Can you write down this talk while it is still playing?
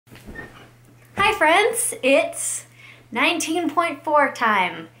friends, it's 19.4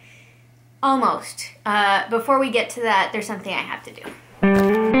 time. Almost. Before we get to that, there's something I have to do.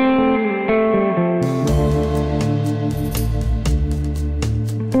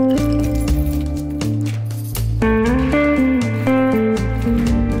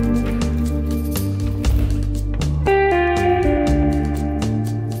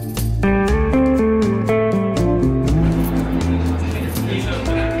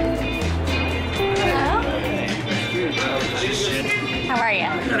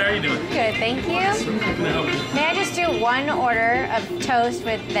 Thank you. May I just do one order of toast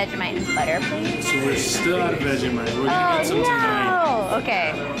with Vegemite and butter, please? So we're still out of Vegemite. We're gonna get some tonight.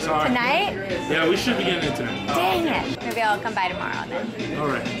 Okay. Sorry. Tonight? Yeah, we should be getting it tonight. Dang it. Maybe I'll come by tomorrow then. All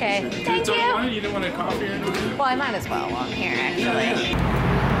right. Okay. Sure. Thank you. You didn't want a coffee or anything? Well, I might as well while I'm here, actually.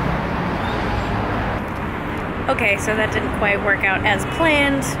 Okay, so that didn't quite work out as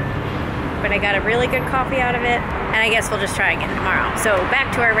planned, but I got a really good coffee out of it, and I guess we'll just try again tomorrow. So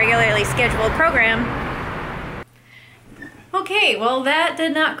back to our regularly scheduled program. Okay, well that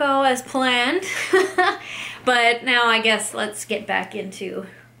did not go as planned, but now I guess let's get back into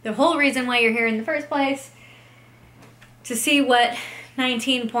the whole reason why you're here in the first place, to see what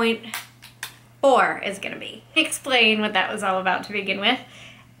 19.4 is gonna be. Explain what that was all about to begin with.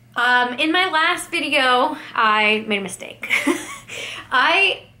 In my last video, I made a mistake.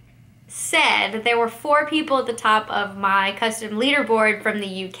 I said that there were 4 people at the top of my custom leaderboard from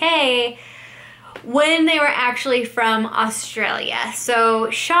the UK when they were actually from Australia. So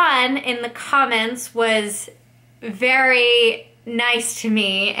Sean in the comments was very nice to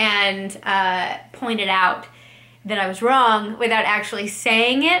me and pointed out that I was wrong without actually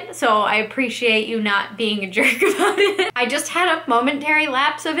saying it, so I appreciate you not being a jerk about it. I just had a momentary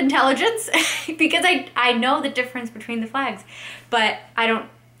lapse of intelligence because I know the difference between the flags, but I don't,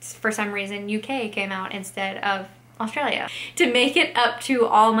 for some reason, UK came out instead of Australia. To make it up to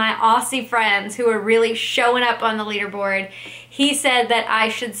all my Aussie friends who are really showing up on the leaderboard, he said that I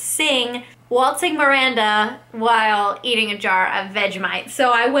should sing Waltzing Miranda while eating a jar of Vegemite.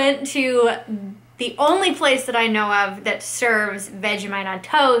 So I went to the only place that I know of that serves Vegemite on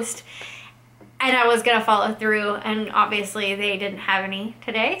toast, and I was gonna follow through, and obviously they didn't have any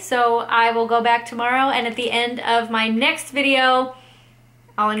today, so I will go back tomorrow, and at the end of my next video,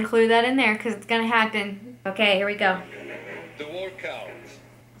 I'll include that in there because it's gonna happen. Okay, here we go. The workout,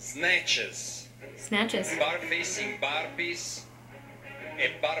 snatches. Snatches. Bar facing burpees,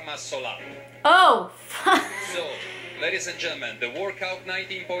 and bar muscle up. Oh! So, ladies and gentlemen, the workout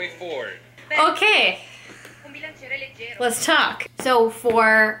 19.4. Okay, let's talk. So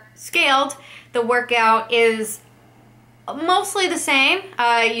for scaled, the workout is mostly the same.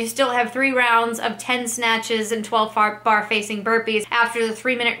 You still have 3 rounds of 10 snatches and 12 bar facing burpees. After the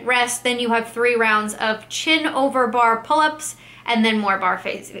 3-minute rest, then you have 3 rounds of chin over bar pull-ups and then more bar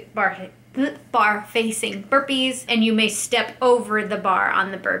facing burpees, and you may step over the bar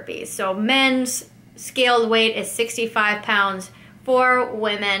on the burpees. So men's scaled weight is 65 pounds. For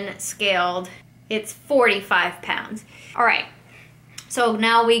women scaled, it's 45 pounds. All right, so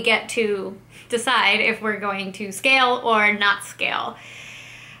now we get to decide if we're going to scale or not scale.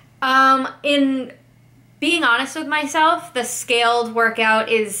 In being honest with myself, the scaled workout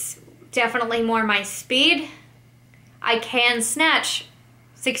is definitely more my speed. I can snatch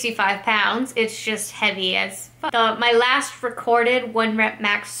 65 pounds, it's just heavy as fuck. My last recorded 1 rep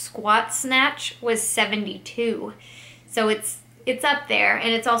max squat snatch was 72. So it's up there, and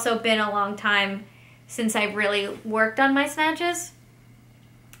it's also been a long time since I've really worked on my snatches.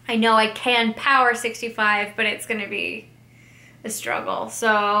 I know I can power 65, but it's gonna be a struggle.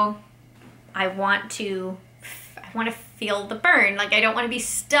 So I want to feel the burn. Like, I don't want to be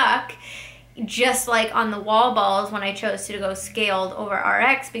stuck just like on the wall balls when I chose to go scaled over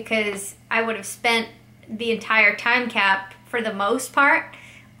RX, because I would have spent the entire time cap for the most part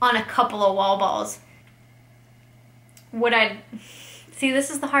on a couple of wall balls. See, this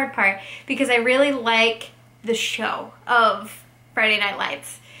is the hard part, because I really like the show of Friday Night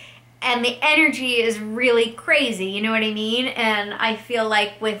Lights, and the energy is really crazy, you know what I mean? And I feel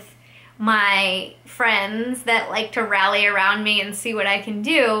like with my friends that like to rally around me and see what I can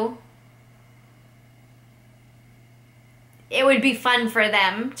do, it would be fun for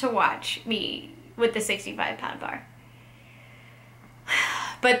them to watch me with the 65-pound bar.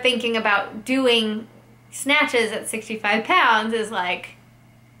 But thinking about doing snatches at 65 pounds is like,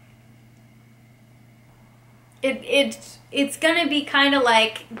 it's gonna be kind of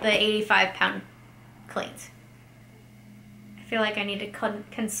like the 85-pound cleans. I feel like I need to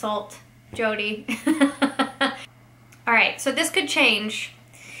consult Jody. All right, so this could change,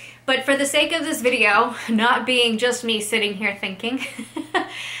 But for the sake of this video, not being just me sitting here thinking,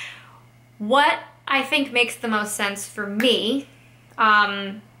 what I think makes the most sense for me,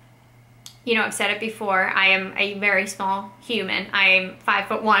 you know, I've said it before, I am a very small human. I'm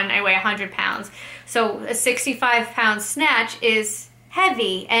 5'1", I weigh 100 pounds. So a 65-pound snatch is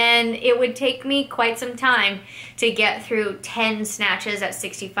heavy, and it would take me quite some time to get through 10 snatches at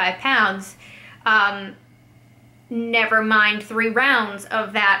 65 pounds. Never mind 3 rounds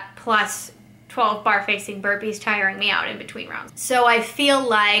of that plus 12 bar-facing burpees tiring me out in between rounds. So I feel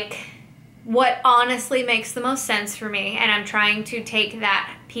like what honestly makes the most sense for me, and I'm trying to take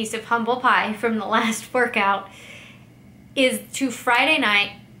that piece of humble pie from the last workout, is to Friday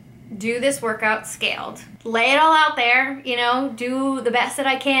night do this workout scaled. Lay it all out there, you know, do the best that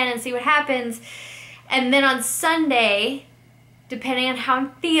I can and see what happens. And then on Sunday, depending on how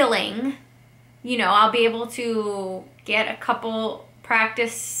I'm feeling, you know, I'll be able to get a couple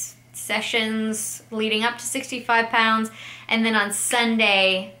practice sessions leading up to 65 pounds, and then on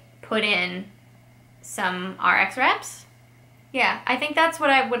Sunday put in some RX reps. Yeah, I think that's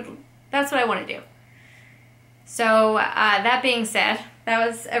what I want to do. So that being said, that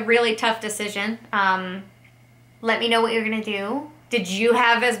was a really tough decision. Let me know what you're gonna do. Did you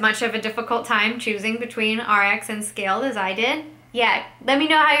have as much of a difficult time choosing between RX and scaled as I did? Yeah, let me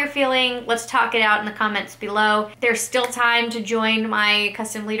know how you're feeling. Let's talk it out in the comments below. There's still time to join my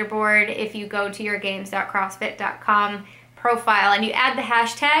custom leaderboard if you go to yourgames.crossfit.com profile and you add the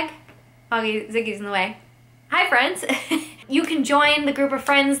hashtag, Ziggy's in the way. Hi friends. You can join the group of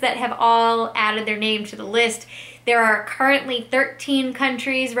friends that have all added their name to the list. There are currently 13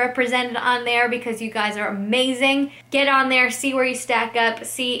 countries represented on there because you guys are amazing. Get on there, see where you stack up,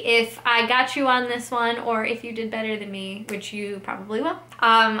 see if I got you on this one or if you did better than me, which you probably will.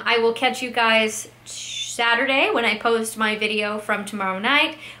 I will catch you guys Saturday when I post my video from tomorrow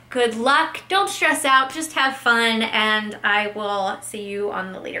night. Good luck, don't stress out, just have fun, and I will see you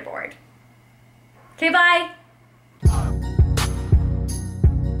on the leaderboard. Okay, bye.